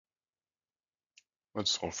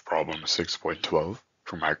Let's solve problem 6.12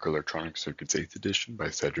 for Microelectronic Circuits 8th edition by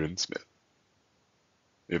Sedra and Smith.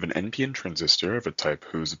 We have an NPN transistor of a type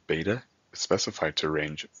whose beta is specified to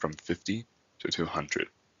range from 50 to 200.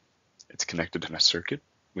 It's connected in a circuit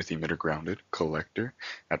with emitter grounded, collector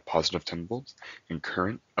at positive 10 volts, and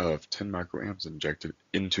current of 10 microamps injected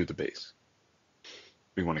into the base.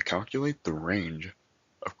 We want to calculate the range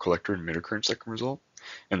of collector and emitter currents that can result,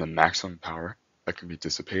 and the maximum power that can be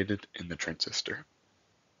dissipated in the transistor.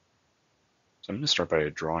 So I'm going to start by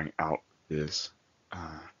drawing out this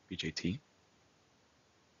BJT.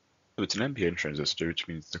 So it's an NPN transistor, which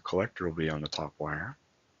means the collector will be on the top wire.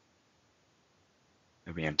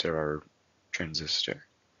 And we enter our transistor.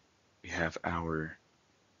 We have our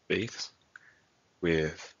base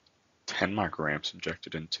with 10 microamps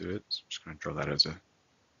injected into it. So I'm just going to draw that as a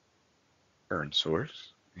current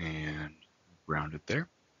source and ground it there.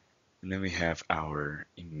 And then we have our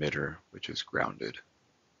emitter, which is grounded.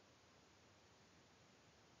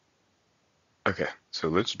 Okay, so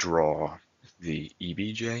let's draw the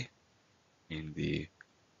EBJ and the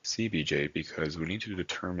CBJ because we need to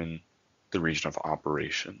determine the region of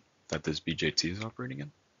operation that this BJT is operating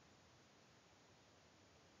in.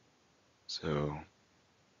 So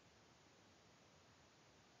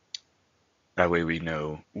that way we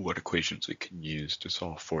know what equations we can use to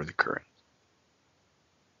solve for the current.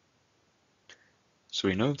 So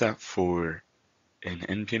we know that for an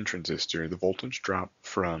NPN transistor, the voltage drop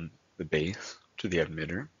from the base to the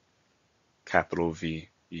emitter, capital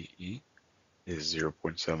VBE, is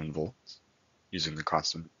 0.7 volts using the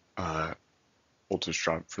constant voltage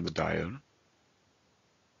drop for the diode.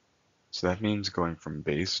 So that means going from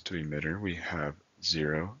base to emitter, we have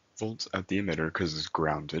 0 volts at the emitter because it's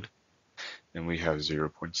grounded. Then we have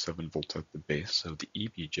 0.7 volts at the base, so the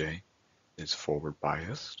EBJ is forward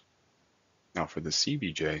biased. Now for the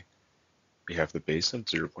CBJ, we have the base at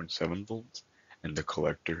 0.7 volts and the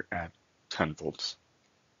collector at 10 volts.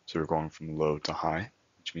 So we're going from low to high,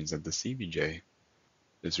 which means that the CBJ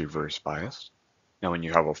is reverse biased. Now when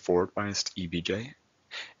you have a forward biased EBJ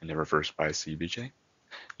and a reverse biased CBJ,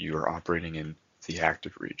 you are operating in the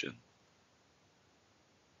active region.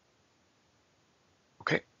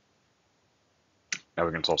 Okay. Now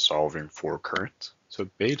we're going to start solving for current. So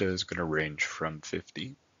beta is going to range from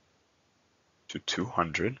 50 to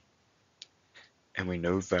 200. And we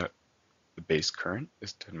know that the base current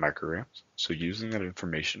is 10 microamps. So using that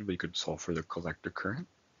information, we could solve for the collector current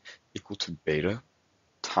equal to beta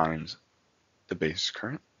times the base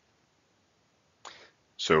current.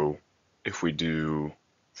 So if we do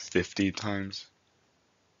 50 times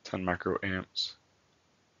 10 microamps,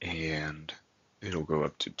 and it'll go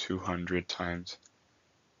up to 200 times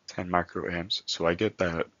 10 microamps. So I get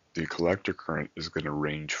that the collector current is going to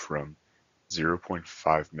range from 0.5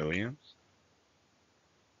 milliamps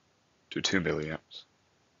to 2 milliamps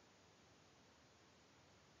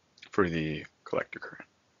for the collector current.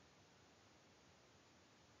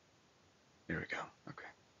 There we go. Okay.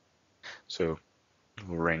 So it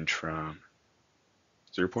will range from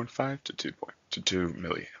 0.5 to 2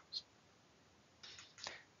 milliamps.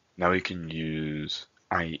 Now we can use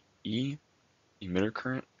IE, emitter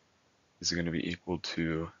current, is going to be equal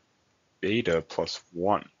to beta plus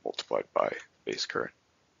 1 multiplied by base current.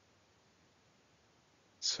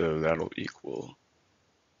 So that'll equal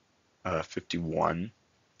 51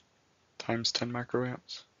 times 10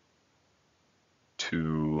 microamps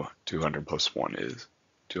to 200 plus 1 is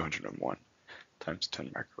 201 times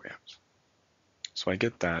 10 microamps. So I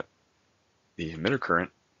get that the emitter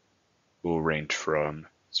current will range from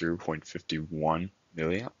 0.51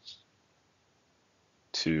 milliamps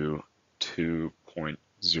to 2.01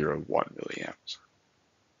 milliamps.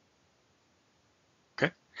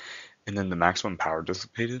 Okay, and then the maximum power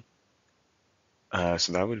dissipated.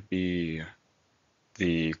 So that would be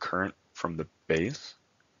the current from the base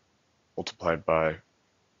multiplied by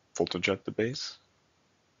voltage at the base.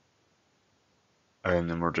 And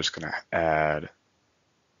then we're just going to add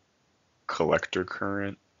collector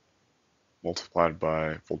current multiplied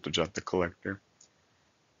by voltage at the collector.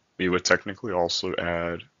 We would technically also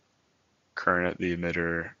add current at the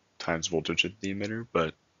emitter times voltage at the emitter,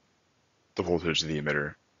 but the voltage of the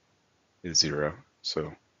emitter is 0,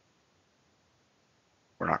 so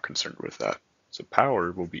we're not concerned with that. So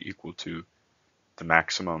power will be equal to the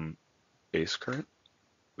maximum base current,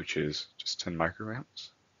 which is just 10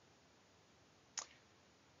 microamps,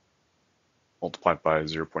 multiplied by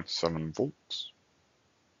 0.7 volts.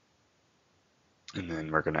 And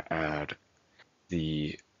then we're going to add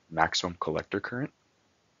the maximum collector current,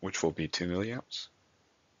 which will be 2 milliamps,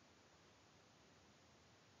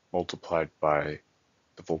 multiplied by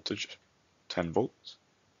the voltage 10 volts,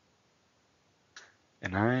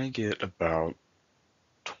 and I get about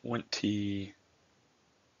 20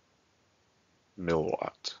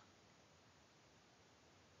 milliwatts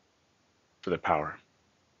for the power.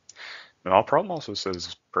 Now, our problem also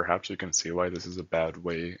says perhaps you can see why this is a bad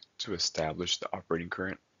way to establish the operating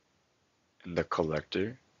current in the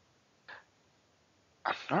collector.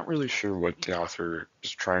 I'm not really sure what the author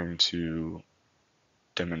is trying to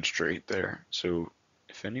demonstrate there. So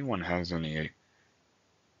if anyone has any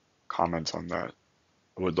comments on that,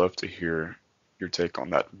 I would love to hear your take on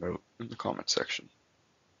that note in the comment section.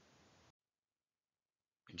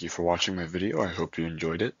 Thank you for watching my video. I hope you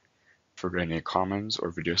enjoyed it. For any comments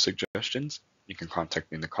or video suggestions, you can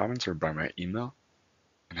contact me in the comments or by my email,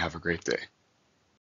 and have a great day.